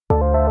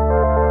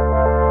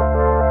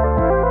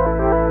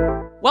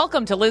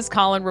Welcome to Liz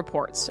Collin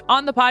Reports.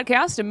 On the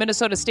podcast, a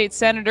Minnesota state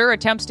senator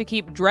attempts to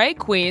keep drag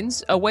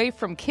queens away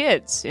from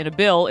kids in a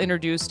bill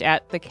introduced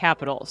at the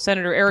Capitol.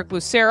 Senator Eric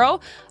Lucero,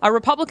 a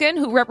Republican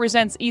who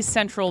represents East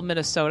Central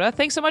Minnesota.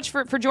 Thanks so much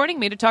for joining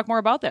me to talk more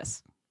about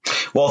this.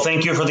 Well,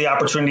 thank you for the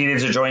opportunity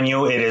to join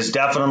you. It is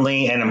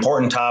definitely an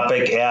important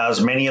topic,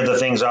 as many of the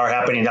things are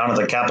happening down at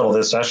the Capitol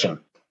this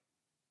session.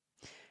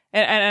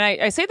 And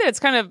I say that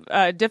it's kind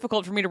of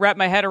difficult for me to wrap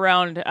my head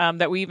around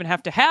that we even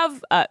have to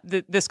have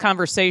this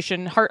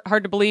conversation.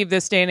 Hard to believe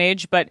this day and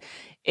age, but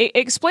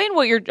explain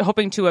what you're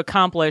hoping to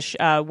accomplish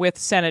with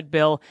Senate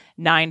Bill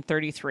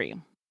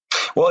 933.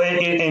 Well,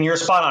 and you're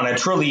spot on. It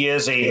truly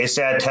is a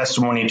sad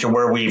testimony to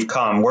where we've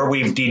come, where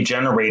we've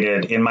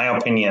degenerated, in my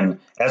opinion,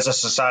 as a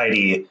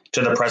society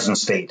to the present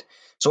state.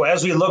 So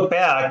as we look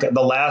back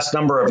the last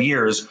number of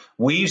years,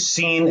 we've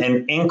seen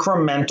an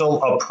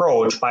incremental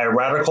approach by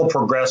radical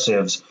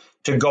progressives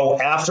to go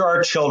after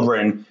our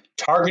children,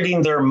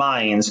 targeting their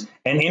minds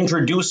and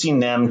introducing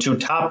them to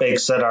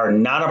topics that are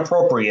not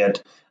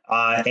appropriate.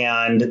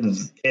 And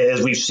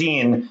as we've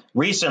seen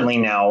recently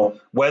now,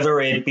 whether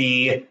it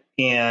be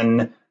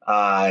in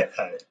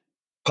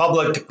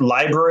public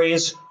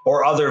libraries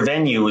or other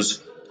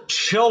venues,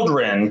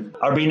 children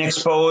are being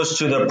exposed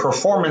to the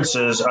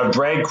performances of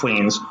drag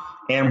queens.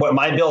 And what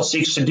my bill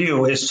seeks to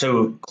do is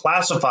to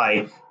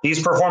classify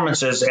these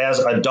performances as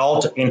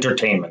adult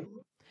entertainment.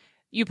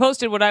 You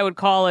posted what I would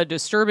call a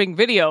disturbing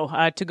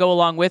video to go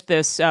along with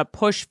this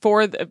push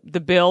for the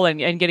bill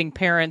and getting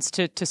parents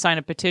to sign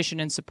a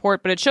petition in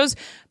support. But it shows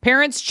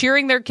parents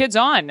cheering their kids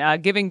on,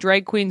 giving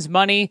drag queens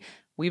money.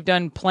 We've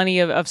done plenty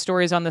of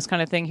stories on this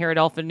kind of thing here at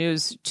Alpha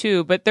News,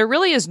 too. But there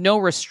really is no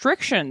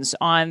restrictions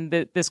on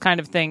this kind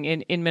of thing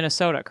in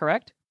Minnesota,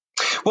 correct?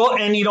 Well,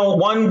 and,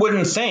 one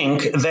wouldn't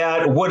think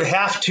that would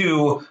have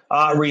to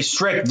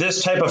restrict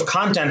this type of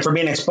content from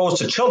being exposed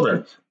to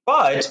children.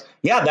 But,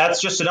 yeah,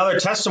 that's just another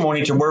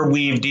testimony to where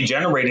we've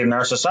degenerated in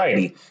our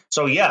society.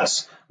 So,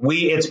 yes,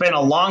 it's been a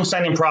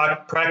longstanding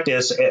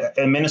practice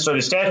in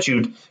Minnesota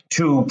statute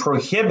to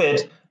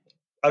prohibit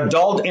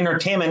adult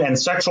entertainment and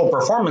sexual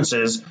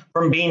performances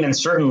from being in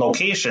certain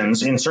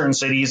locations in certain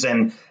cities,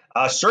 and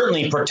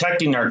certainly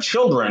protecting our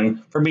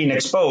children from being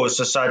exposed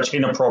to such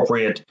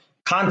inappropriate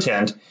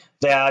content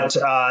that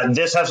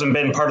this hasn't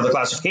been part of the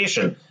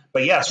classification.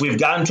 But yes, we've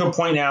gotten to a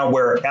point now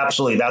where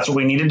absolutely that's what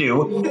we need to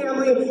do,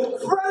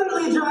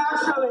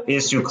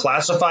 is to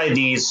classify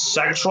these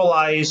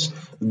sexualized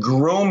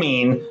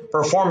grooming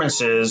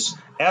performances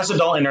as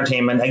adult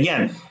entertainment.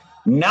 Again,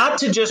 not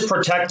to just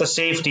protect the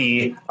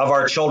safety of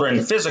our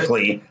children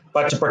physically,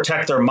 but to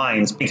protect their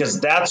minds, because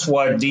that's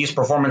what these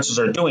performances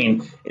are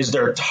doing, is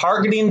they're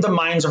targeting the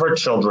minds of our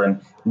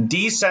children,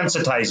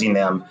 desensitizing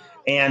them,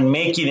 and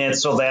making it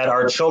so that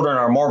our children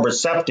are more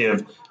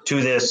receptive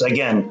to this,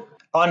 again,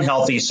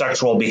 unhealthy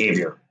sexual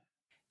behavior.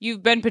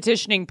 You've been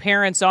petitioning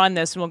parents on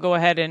this, and we'll go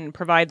ahead and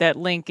provide that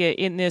link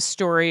in this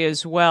story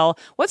as well.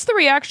 What's the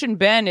reaction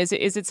been? Is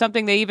it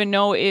something they even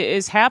know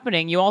is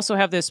happening? You also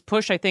have this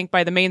push, I think,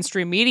 by the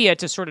mainstream media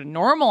to sort of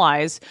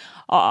normalize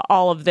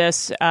all of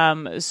this,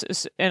 and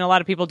a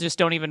lot of people just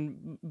don't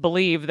even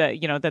believe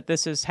that that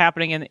this is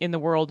happening in the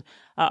world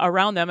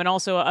around them, and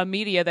also a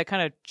media that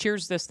kind of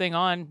cheers this thing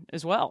on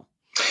as well.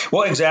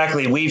 Well,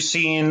 exactly. We've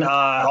seen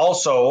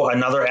also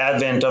another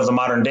advent of the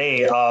modern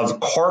day of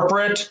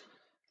corporate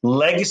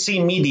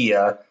legacy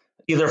media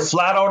either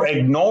flat out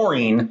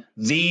ignoring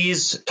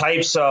these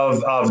types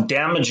of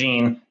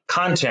damaging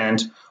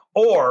content,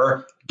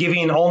 or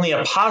giving only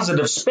a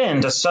positive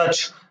spin to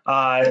such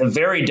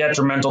very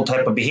detrimental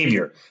type of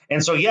behavior.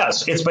 And so,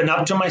 yes, it's been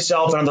up to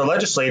myself and other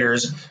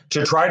legislators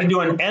to try to do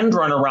an end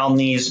run around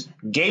these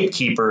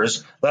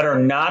gatekeepers that are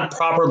not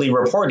properly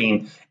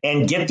reporting,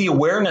 and get the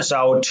awareness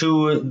out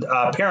to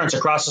parents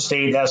across the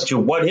state as to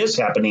what is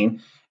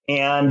happening.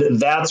 And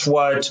that's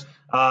what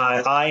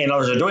I and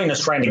others are doing, is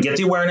trying to get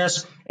the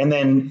awareness, and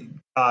then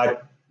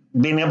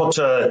being able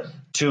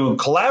to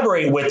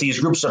collaborate with these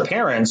groups of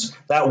parents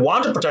that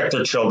want to protect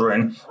their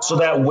children, so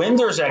that when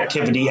there's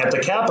activity at the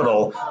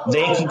Capitol,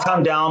 they can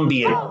come down,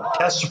 be it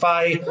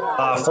testify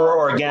for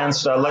or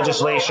against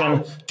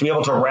legislation, to be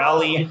able to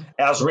rally,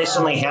 as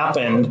recently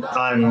happened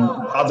on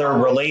other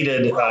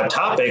related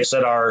topics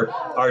that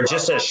are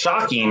just as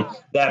shocking,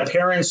 that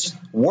parents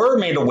were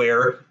made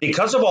aware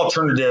because of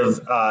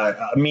alternative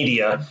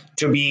media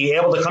to be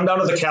able to come down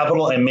to the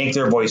Capitol and make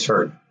their voice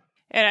heard.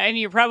 And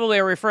you probably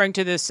are referring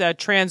to this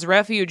trans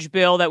refuge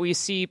bill that we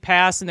see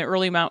pass in the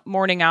early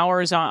morning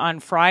hours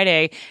on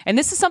Friday. And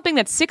this is something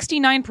that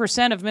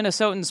 69% of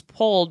Minnesotans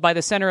polled by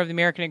the Center of the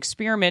American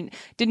Experiment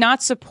did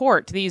not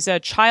support, these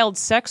child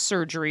sex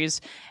surgeries,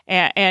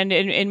 and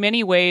in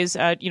many ways,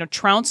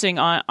 trouncing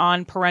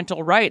on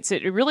parental rights.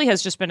 It really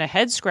has just been a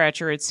head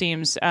scratcher, it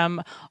seems,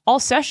 all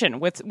session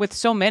with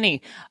so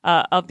many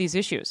of these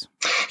issues.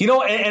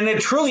 And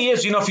it truly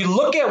is, if you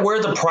look at where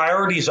the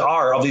priorities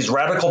are of these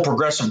radical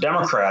progressive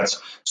Democrats,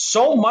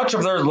 so much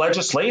of their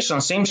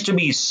legislation seems to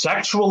be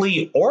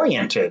sexually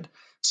oriented.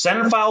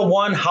 Senate File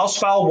 1, House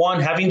File 1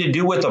 having to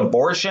do with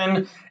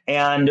abortion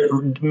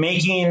and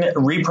making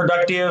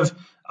reproductive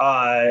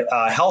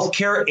health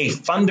care a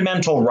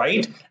fundamental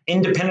right,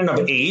 independent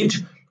of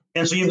age.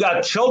 And so you've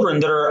got children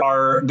that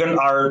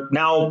are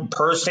now,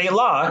 per state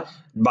law,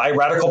 by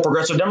radical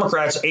progressive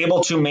Democrats,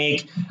 able to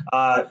make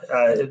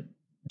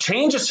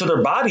changes to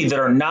their body that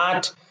are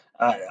not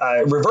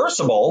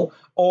reversible,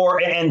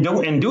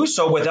 and do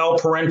so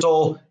without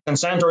parental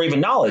consent or even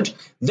knowledge.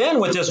 Then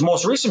with this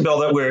most recent bill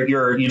that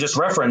you just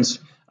referenced,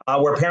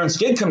 where parents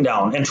did come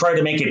down and try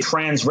to make a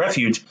trans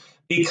refuge,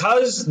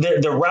 because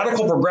the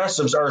radical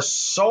progressives are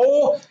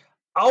so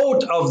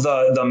out of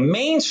the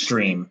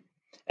mainstream.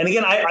 And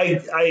again,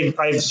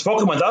 I've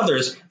spoken with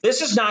others.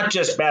 This is not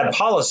just bad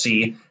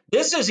policy.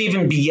 This is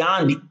even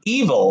beyond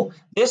evil.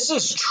 This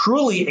is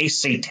truly a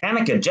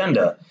satanic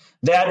agenda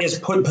that is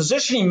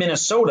positioning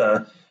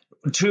Minnesota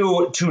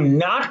to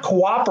not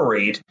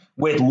cooperate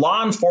with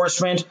law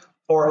enforcement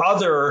or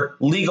other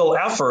legal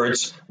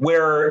efforts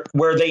where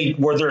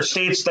there are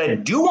states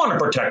that do want to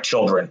protect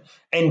children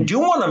and do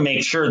want to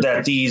make sure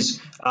that this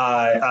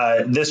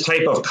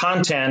type of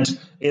content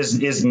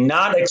is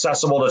not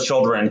accessible to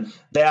children.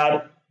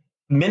 That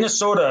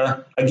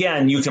Minnesota,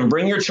 again, you can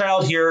bring your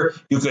child here.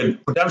 You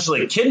could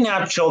potentially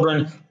kidnap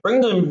children,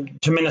 bring them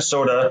to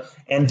Minnesota,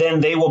 and then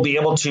they will be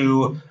able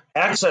to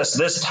access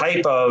this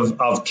type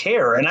of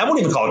care. And I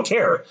wouldn't even call it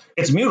care.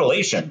 It's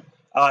mutilation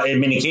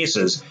in many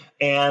cases.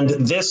 And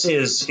this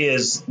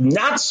is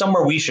not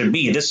somewhere we should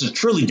be. This is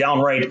truly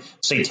downright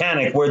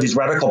satanic, where these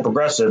radical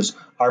progressives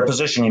are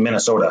positioning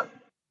Minnesota.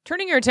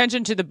 Turning your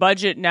attention to the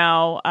budget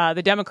now,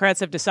 the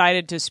Democrats have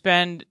decided to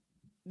spend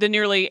the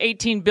nearly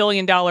 $18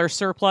 billion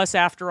surplus,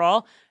 after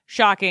all.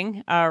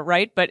 Shocking,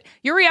 right? But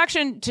your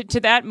reaction to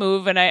that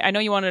move, and I know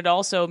you wanted to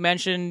also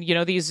mention,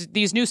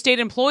 these new state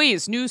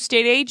employees, new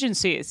state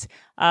agencies,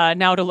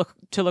 now to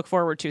look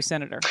forward to,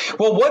 Senator.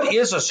 Well, what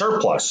is a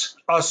surplus?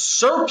 A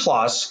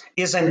surplus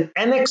is an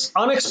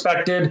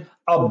unexpected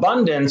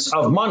abundance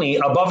of money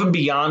above and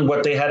beyond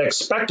what they had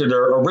expected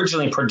or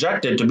originally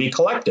projected to be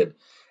collected.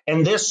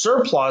 And this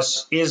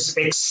surplus is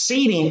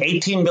exceeding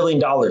 $18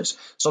 billion.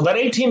 So that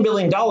 $18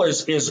 billion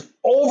is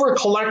over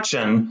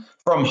collection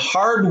from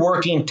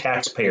hardworking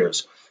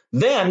taxpayers.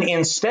 Then,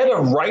 instead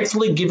of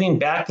rightfully giving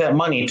back that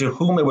money to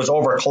whom it was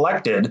over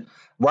collected,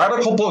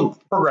 radical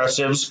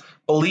progressives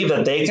believe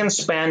that they can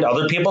spend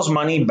other people's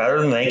money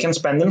better than they can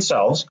spend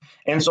themselves.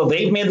 And so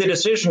they've made the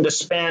decision to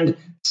spend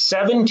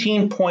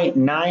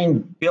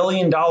 $17.9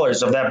 billion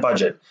of that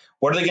budget.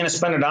 What are they going to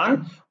spend it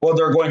on? Well,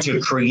 they're going to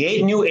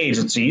create new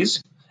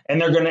agencies, and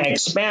they're going to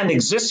expand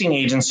existing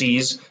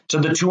agencies to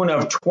the tune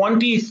of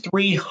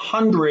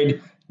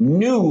 2,300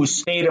 new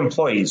state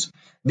employees.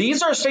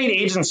 These are state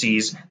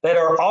agencies that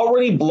are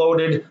already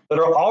bloated, that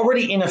are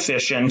already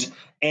inefficient,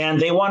 and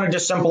they want to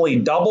just simply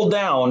double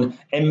down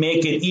and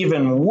make it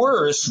even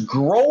worse,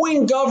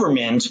 growing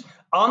government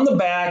on the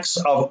backs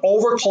of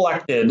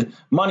over-collected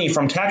money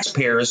from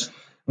taxpayers,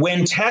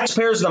 when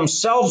taxpayers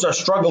themselves are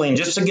struggling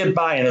just to get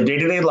by in their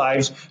day-to-day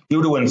lives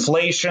due to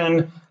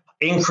inflation,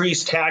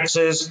 increased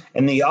taxes,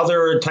 and the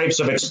other types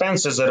of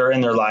expenses that are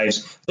in their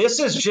lives. This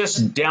is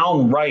just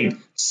downright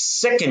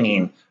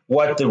sickening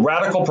what the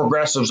radical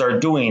progressives are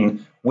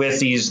doing with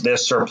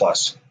this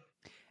surplus.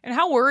 And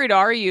how worried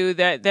are you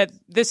that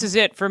this is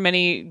it for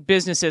many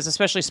businesses,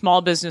 especially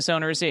small business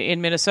owners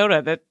in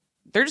Minnesota, that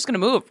they're just going to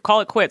move,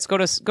 call it quits, go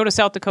to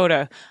South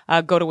Dakota,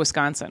 go to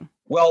Wisconsin?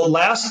 Well,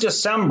 last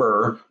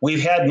December,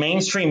 we've had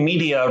mainstream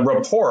media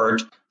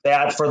report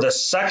that for the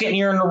second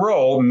year in a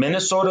row,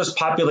 Minnesota's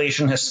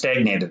population has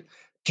stagnated.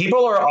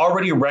 People are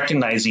already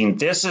recognizing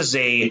this is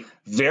a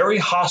very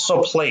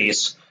hostile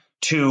place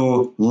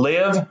to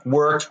live,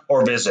 work,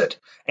 or visit.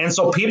 And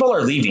so people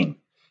are leaving.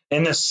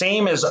 And the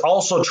same is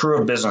also true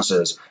of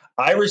businesses.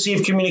 I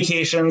receive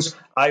communications.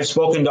 I've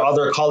spoken to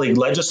other colleague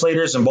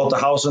legislators in both the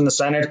House and the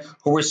Senate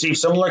who receive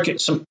similar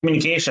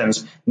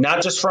communications,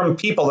 not just from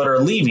people that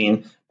are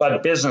leaving,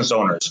 but business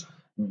owners.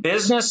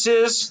 Business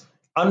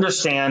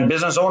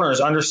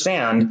owners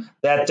understand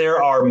that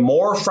there are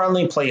more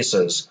friendly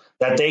places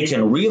that they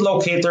can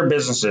relocate their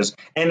businesses.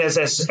 And as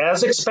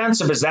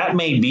expensive as that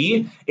may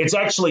be, it's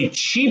actually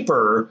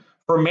cheaper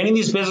for many of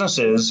these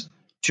businesses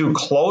to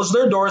close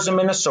their doors in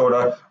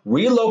Minnesota,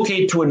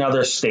 relocate to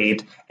another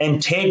state,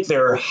 and take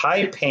their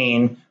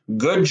high-paying,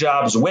 good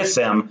jobs with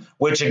them,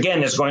 which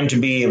again is going to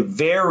be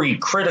very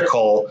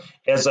critical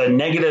as a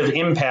negative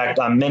impact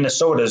on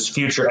Minnesota's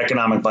future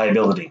economic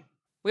viability.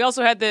 We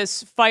also had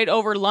this fight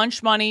over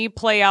lunch money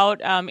play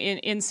out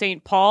in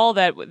St. Paul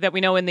that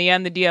we know in the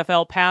end the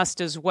DFL passed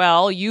as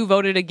well. You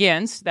voted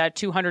against that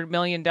 $200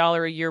 million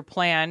a year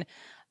plan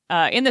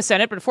in the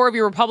Senate, but 4 of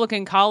your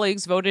Republican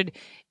colleagues voted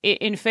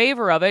in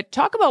favor of it.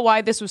 Talk about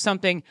why this was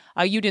something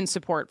you didn't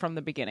support from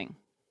the beginning.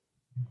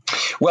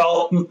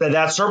 Well,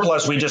 that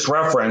surplus we just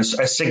referenced,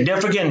 a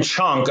significant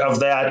chunk of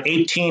that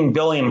 $18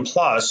 billion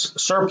plus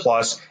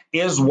surplus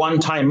is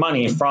one-time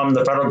money from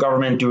the federal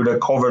government due to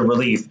COVID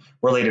relief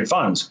related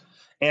funds.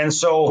 And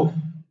so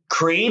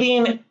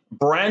creating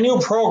brand new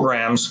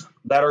programs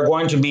that are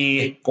going to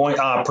be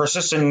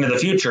persistent into the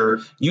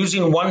future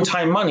using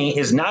one-time money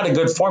is not a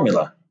good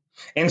formula.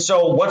 And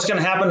so what's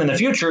going to happen in the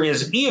future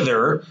is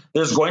either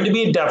there's going to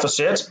be a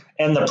deficit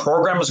and the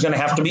program is going to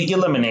have to be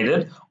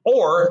eliminated,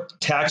 or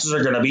taxes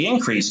are going to be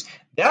increased.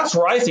 That's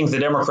where I think the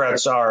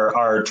Democrats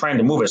are trying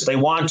to move us. They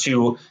want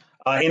to,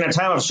 in a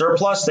time of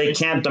surplus, they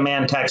can't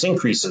demand tax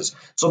increases.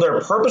 So they're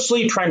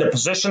purposely trying to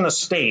position the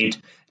state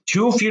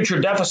to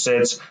future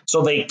deficits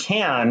so they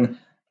can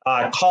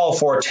call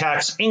for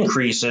tax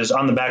increases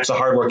on the backs of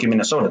hardworking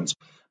Minnesotans.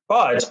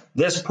 But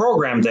this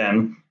program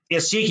then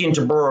is seeking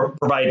to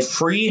provide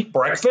free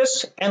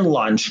breakfast and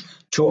lunch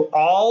to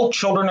all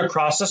children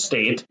across the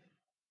state,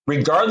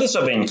 regardless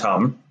of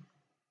income.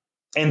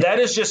 And that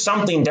is just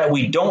something that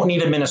we don't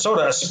need in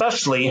Minnesota,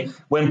 especially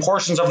when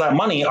portions of that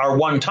money are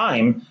one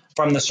time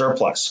from the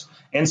surplus.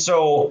 And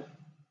so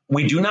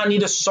we do not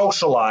need to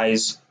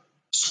socialize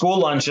school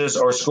lunches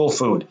or school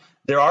food.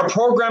 There are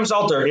programs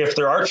out there. If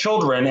there are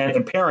children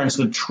and parents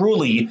that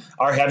truly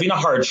are having a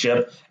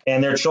hardship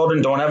and their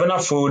children don't have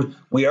enough food,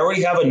 we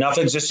already have enough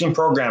existing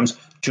programs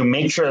to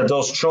make sure that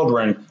those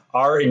children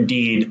are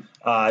indeed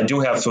do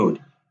have food.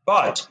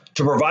 But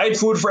to provide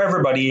food for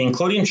everybody,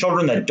 including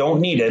children that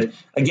don't need it,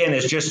 again,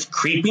 is just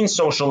creeping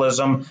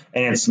socialism.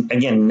 And it's,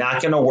 again,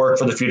 not going to work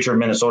for the future of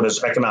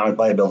Minnesota's economic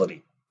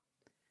viability.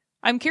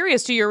 I'm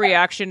curious to your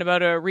reaction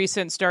about a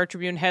recent Star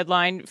Tribune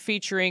headline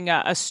featuring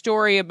a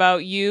story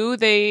about you.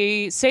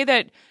 They say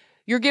that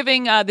you're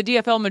giving the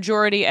DFL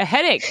majority a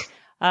headache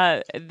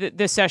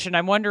this session.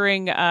 I'm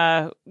wondering,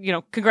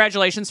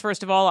 congratulations,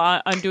 first of all,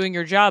 on doing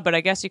your job, but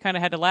I guess you kind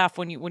of had to laugh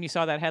when you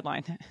saw that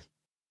headline.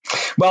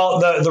 Well,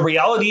 the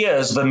reality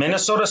is the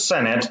Minnesota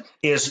Senate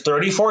is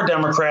 34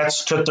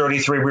 Democrats to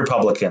 33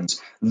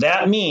 Republicans.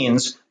 That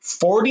means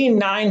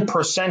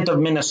 49% of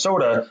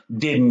Minnesota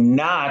did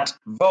not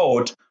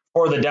vote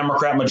for the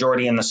Democrat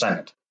majority in the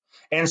Senate.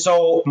 And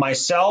so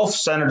myself,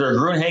 Senator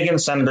Gruenhagen,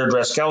 Senator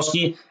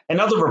Drazkowski, and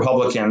other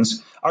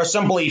Republicans are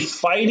simply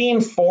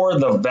fighting for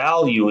the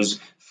values,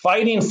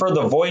 fighting for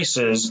the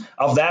voices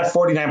of that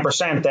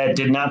 49% that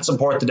did not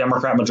support the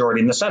Democrat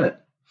majority in the Senate.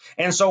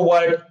 And so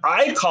what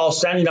I call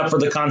standing up for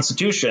the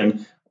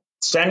Constitution,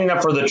 standing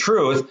up for the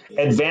truth,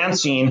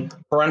 advancing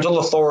parental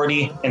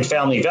authority and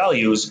family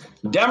values,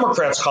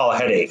 Democrats call a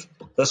headache.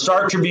 The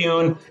Star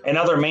Tribune and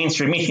other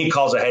mainstream media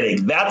calls a headache.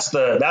 That's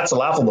the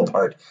laughable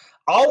part.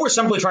 All we're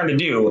simply trying to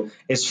do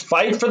is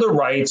fight for the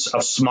rights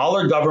of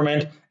smaller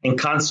government and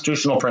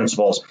constitutional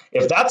principles.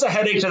 If that's a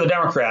headache to the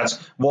Democrats,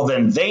 well,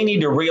 then they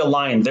need to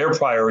realign their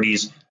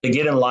priorities to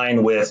get in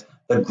line with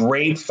the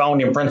great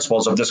founding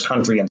principles of this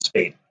country and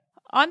state.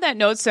 On that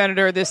note,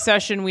 Senator, this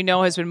session we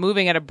know has been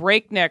moving at a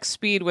breakneck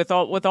speed with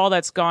all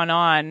that's gone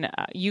on.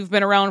 You've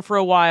been around for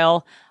a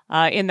while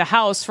in the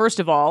House, first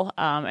of all,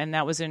 and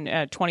that was in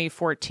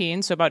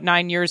 2014, so about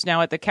 9 years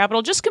now at the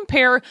Capitol. Just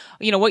compare,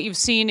 what you've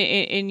seen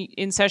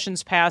in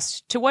sessions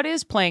past to what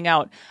is playing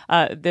out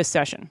this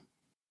session.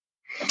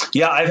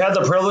 Yeah, I've had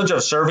the privilege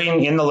of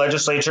serving in the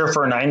legislature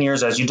for 9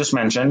 years, as you just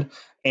mentioned,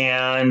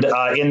 and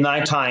in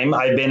that time,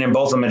 I've been in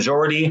both the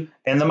majority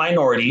and the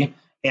minority.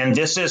 And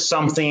this is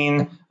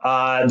something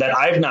that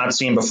I've not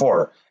seen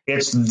before.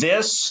 It's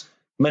this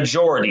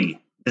majority,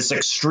 this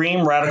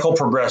extreme radical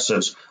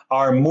progressives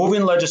are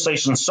moving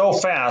legislation so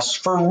fast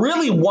for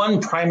really one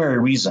primary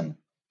reason.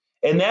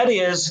 And that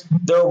is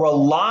they're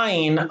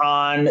relying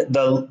on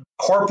the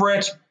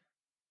corporate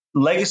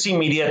legacy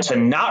media to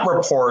not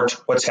report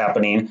what's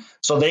happening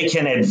so they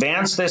can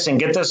advance this and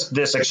get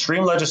this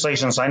extreme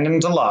legislation signed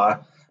into law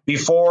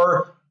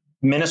before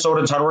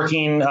Minnesotans,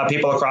 hardworking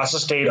people across the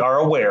state are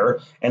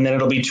aware, and then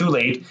it'll be too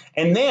late.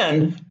 And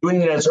then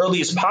doing it as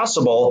early as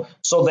possible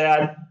so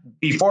that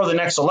before the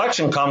next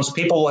election comes,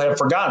 people will have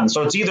forgotten.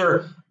 So it's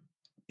either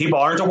people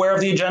aren't aware of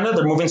the agenda,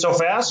 they're moving so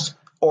fast,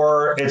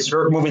 or it's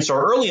moving so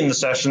early in the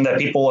session that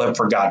people will have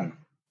forgotten.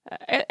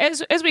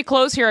 As we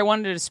close here, I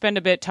wanted to spend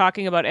a bit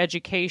talking about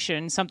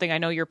education, something I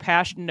know you're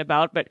passionate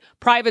about, but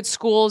private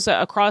schools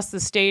across the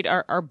state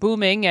are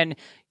booming, and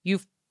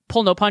you've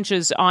pull no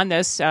punches on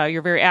this.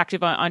 You're very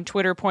active on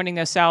Twitter pointing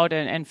this out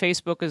and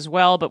Facebook as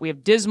well, but we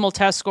have dismal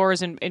test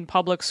scores in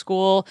public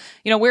school.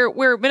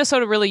 Where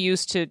Minnesota really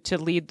used to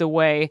lead the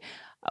way.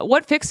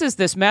 What fixes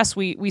this mess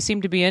we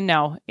seem to be in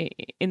now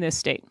in this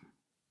state?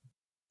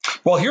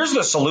 Well, here's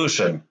the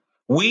solution.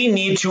 We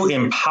need to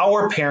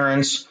empower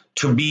parents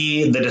to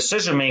be the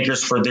decision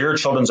makers for their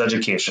children's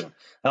education.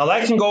 Now,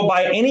 that can go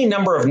by any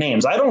number of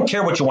names. I don't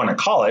care what you want to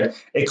call it.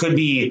 It could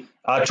be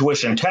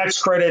tuition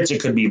tax credits.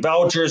 It could be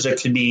vouchers.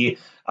 It could be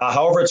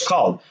however it's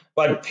called.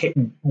 But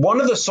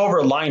one of the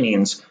silver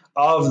linings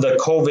of the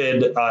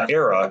COVID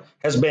era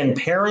has been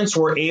parents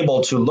were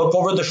able to look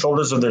over the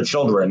shoulders of their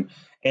children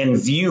and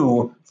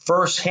view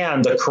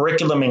firsthand the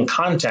curriculum and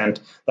content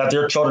that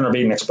their children are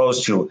being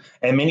exposed to.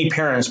 And many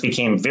parents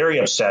became very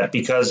upset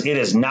because it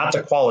is not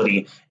the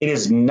quality. It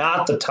is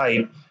not the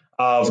type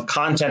of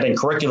content and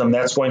curriculum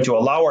that's going to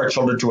allow our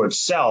children to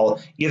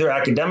excel either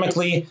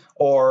academically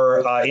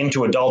or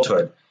into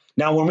adulthood.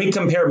 Now, when we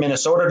compare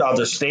Minnesota to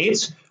other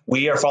states,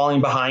 we are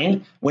falling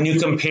behind. When you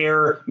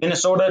compare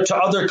Minnesota to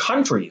other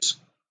countries,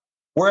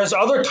 Whereas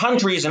other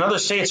countries and other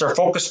states are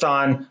focused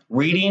on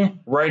reading,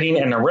 writing,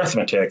 and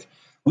arithmetic,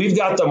 we've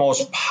got the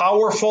most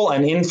powerful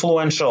and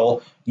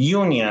influential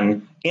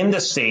union in the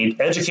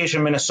state,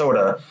 Education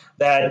Minnesota,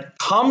 that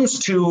comes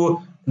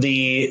to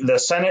the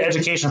Senate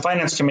Education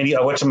Finance Committee,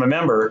 of which I'm a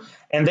member,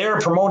 and they are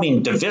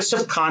promoting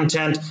divisive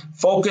content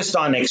focused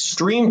on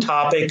extreme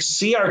topics,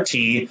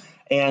 CRT,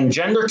 and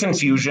gender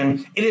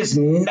confusion. It is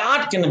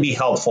not going to be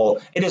helpful.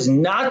 It is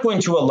not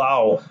going to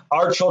allow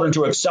our children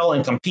to excel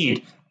and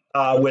compete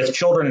with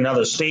children in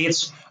other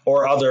states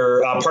or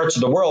other parts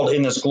of the world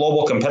in this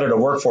global competitive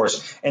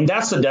workforce. And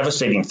that's the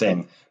devastating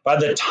thing. By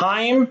the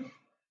time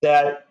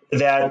that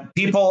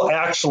people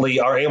actually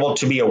are able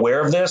to be aware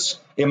of this,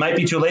 it might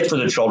be too late for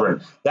the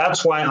children.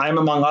 That's why I'm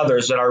among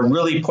others that are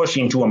really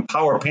pushing to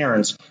empower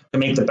parents to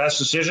make the best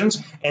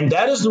decisions. And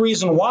that is the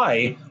reason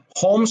why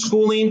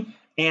homeschooling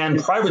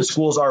and private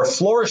schools are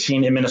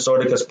flourishing in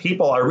Minnesota, because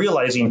people are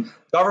realizing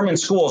government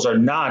schools are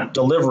not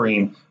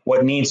delivering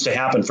what needs to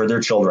happen for their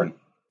children.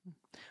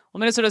 Well,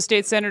 Minnesota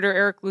State Senator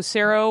Eric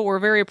Lucero, we're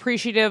very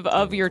appreciative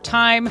of your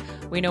time.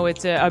 We know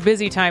it's a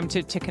busy time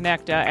to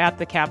connect at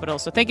the Capitol.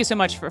 So thank you so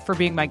much for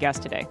being my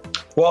guest today.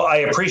 Well, I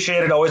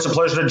appreciate it. Always a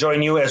pleasure to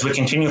join you as we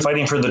continue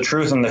fighting for the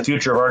truth and the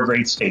future of our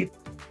great state.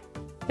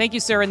 Thank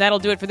you, sir. And that'll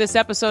do it for this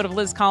episode of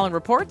Liz Collin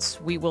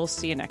Reports. We will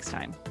see you next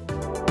time.